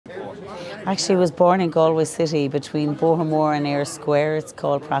Actually, I was born in Galway City between Bohermore and Ayr Square. It's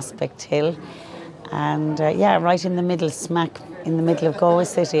called Prospect Hill. And yeah, right in the middle, smack in the middle of Galway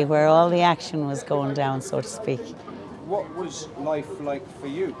City, where all the action was going down, so to speak. What was life like for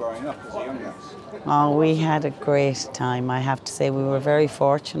you growing up as a young lass? Oh, we had a great time, I have to say. We were very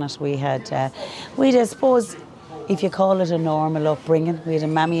fortunate. We had, I suppose, if you call it a normal upbringing, we had a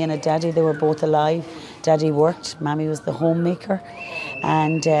mammy and a daddy. They were both alive. Daddy worked, mammy was the homemaker.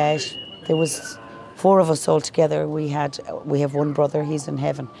 And there was 4 of us all together. We have one brother, he's in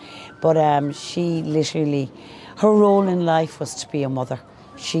heaven. But she literally, her role in life was to be a mother.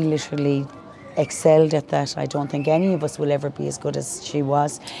 She literally excelled at that. I don't think any of us will ever be as good as she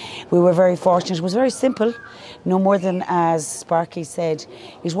was. We were very fortunate. It was very simple, no more than, as Sparky said,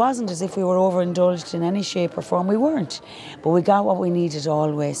 it wasn't as if we were overindulged in any shape or form. We weren't, but we got what we needed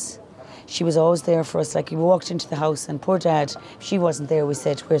always. She was always there for us. Like, we walked into the house and poor Dad, if she wasn't there, we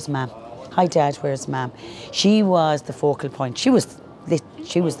said, "Where's Mam? Hi Dad, where's Mam?" She was the focal point. She was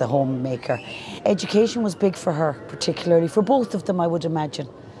the homemaker. Education was big for her, particularly for both of them, I would imagine.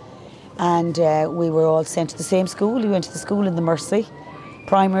 And we were all sent to the same school. We went to the school in the Mercy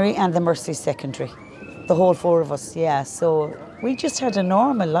Primary and the Mercy Secondary. The whole 4 of us, yeah. So we just had a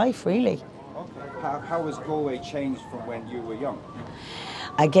normal life, really. Okay. How has Galway changed from when you were young?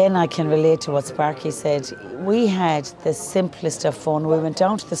 Again, I can relate to what Sparky said. We had the simplest of fun. We went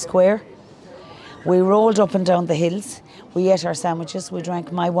down to the square. We rolled up and down the hills. We ate our sandwiches. We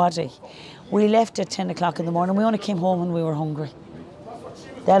drank my waddy. We left at 10 o'clock in the morning. We only came home when we were hungry.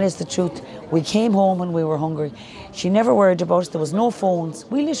 That is the truth. We came home when we were hungry. She never worried about us. There was no phones.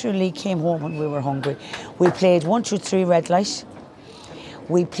 We literally came home when we were hungry. We played 1, 2, 3 red light.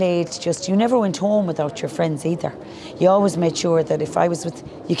 We played you never went home without your friends either. You always made sure that if I was with,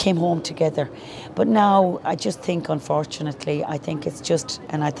 you came home together. But now, I just think, unfortunately, I think it's just,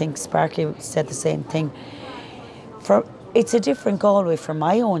 and I think Sparky said the same thing, it's a different Galway for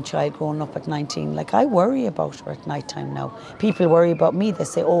my own child growing up at 19. Like, I worry about her at night time now. People worry about me. They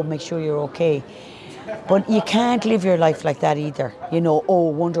say, "Oh, make sure you're okay." But you can't live your life like that either. You know,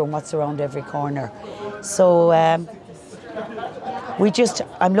 wondering what's around every corner. So I'm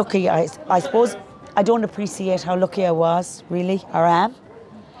lucky. I suppose I don't appreciate how lucky I was, really, or am.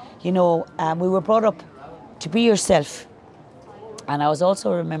 You know, we were brought up to be yourself. And I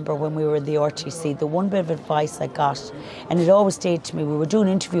also remember when we were in the RTC, the one bit of advice I got, and it always stayed to me, we were doing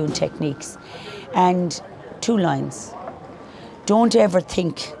interviewing techniques, and 2 lines. Don't ever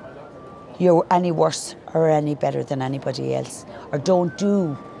think you're any worse or any better than anybody else, or don't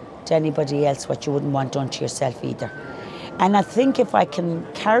do to anybody else what you wouldn't want done to yourself either. And I think if I can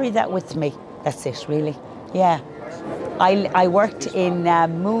carry that with me, that's it, really. Yeah. I worked in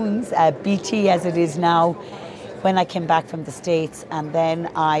Moons, BT as it is now, when I came back from the States, and then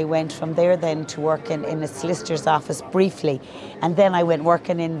I went from there then to working in a solicitor's office briefly, and then I went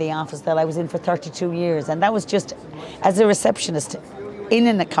working in the office that I was in for 32 years, and that was just as a receptionist in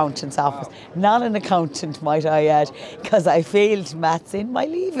an accountant's office. Not an accountant, might I add, because I failed maths in my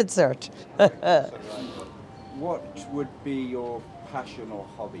Leaving Cert. What would be your passion or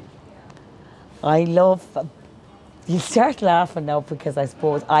hobby? You'll start laughing now, because I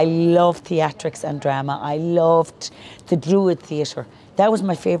suppose I love theatrics and drama. I loved the Druid Theatre. That was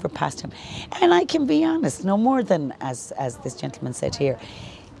my favourite pastime. And I can be honest, no more than, as this gentleman said here,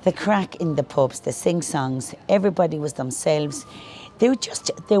 the crack in the pubs, the sing-songs, everybody was themselves. They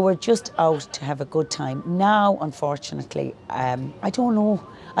were just out to have a good time. Now, unfortunately, I don't know.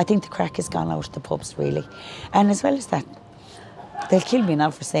 I think the crack has gone out of the pubs, really. And as well as that, they'll kill me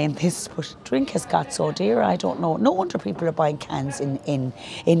now for saying this, but drink has got so dear, I don't know. No wonder people are buying cans in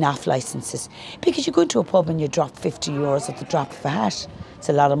off licences. Because you go into a pub and you drop 50 euros at the drop of a hat. It's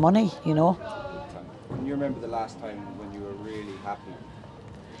a lot of money, you know. Can you remember the last time when you were really happy?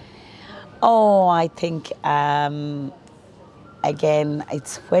 Oh, I think, again,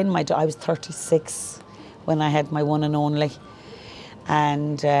 it's when I was 36 when I had my one and only.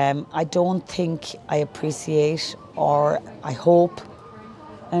 And I don't think I appreciate, or I hope,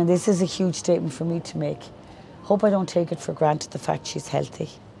 and this is a huge statement for me to make, hope I don't take it for granted the fact she's healthy.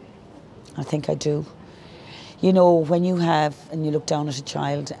 I think I do. You know, when you look down at a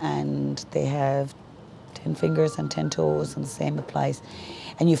child and they have 10 fingers and 10 toes, and the same applies,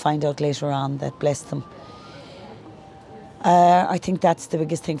 and you find out later on that, bless them, I think that's the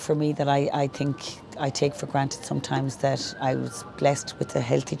biggest thing for me, that I think I take for granted sometimes, that I was blessed with a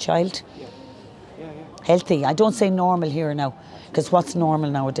healthy child. Yeah. Healthy. I don't say normal here now, because what's normal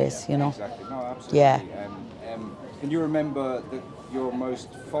nowadays, you know? Exactly. No, absolutely. Yeah. Can you remember your most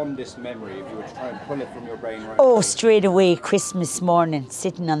fondest memory if you were to try and pull it from your brain right Oh, now? straight away, Christmas morning,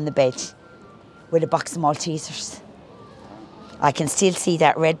 sitting on the bed with a box of Maltesers. I can still see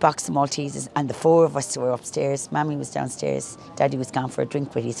that red box of Maltesers, and the four of us were upstairs. Mammy was downstairs, Daddy was gone for a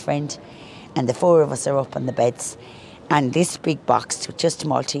drink with his friend, and the four of us are up on the beds. And this big box with just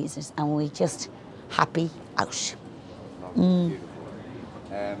Maltesers, and we just happy out. Beautiful.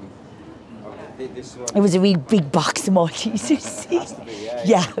 This one, It was a real big box of Maltesers. it has to be,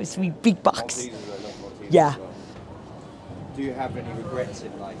 Yeah, it was a real big box. Maltesers, I love Maltesers Yeah. as well. Do you have any regrets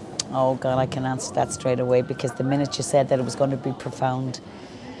in life? Oh God, I can answer that straight away, because the minute you said that it was going to be profound,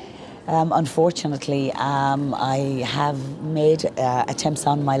 unfortunately, I have made attempts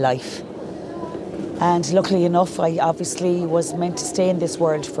on my life. And luckily enough, I obviously was meant to stay in this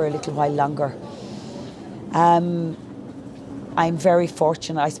world for a little while longer. I'm very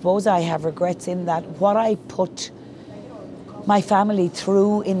fortunate. I suppose I have regrets in that what I put my family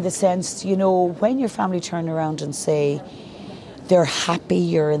through, in the sense, you know, when your family turn around and say they're happy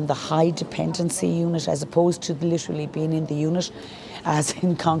you're in the high dependency unit, as opposed to literally being in the unit, as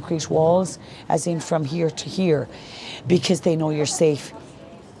in concrete walls, as in from here to here, because they know you're safe.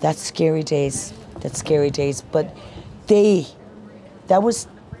 That's scary days. That's scary days. But that was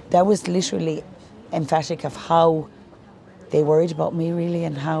literally emphatic of how they worried about me, really,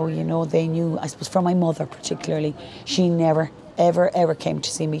 and how, you know, they knew, I suppose for my mother particularly, she never, ever, ever came to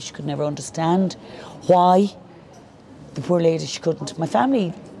see me. She could never understand why. The poor lady, she couldn't. My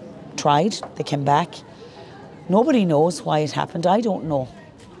family tried, they came back. Nobody knows why it happened. I don't know.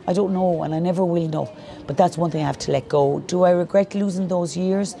 I don't know, and I never will know. But that's one thing I have to let go. Do I regret losing those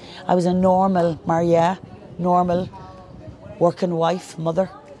years? I was a normal Maria, normal working wife, mother,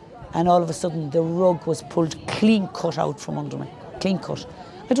 and all of a sudden the rug was pulled clean cut out from under me. Clean cut.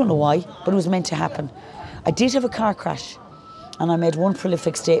 I don't know why, but it was meant to happen. I did have a car crash, and I made one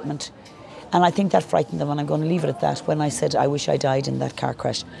prolific statement, and I think that frightened them, and I'm going to leave it at that, when I said I wish I died in that car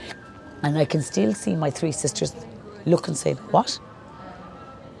crash. And I can still see my three sisters look and say, what?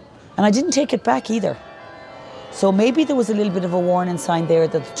 And I didn't take it back either. So maybe there was a little bit of a warning sign there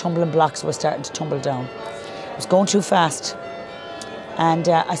that the tumbling blocks were starting to tumble down. It was going too fast. And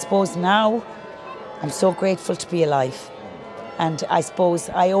I suppose now I'm so grateful to be alive. And I suppose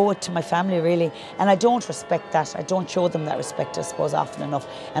I owe it to my family, really. And I don't respect that. I don't show them that respect, I suppose, often enough.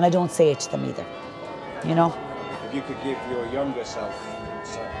 And I don't say it to them either, you know? If you could give your younger self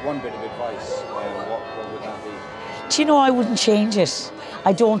one bit of advice, what would that be? Do you know, I wouldn't change it.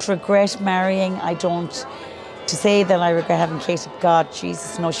 I don't regret marrying. I don't, to say that I regret having Kate, God,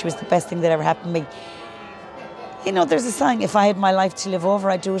 Jesus, no, she was the best thing that ever happened to me. You know, there's a saying, if I had my life to live over,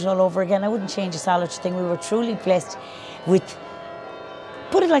 I'd do it all over again. I wouldn't change a solitary thing. We were truly blessed with,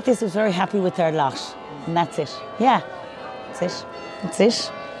 put it like this, I was very happy with our lot. And that's it. Yeah, that's it. That's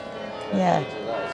it. Yeah.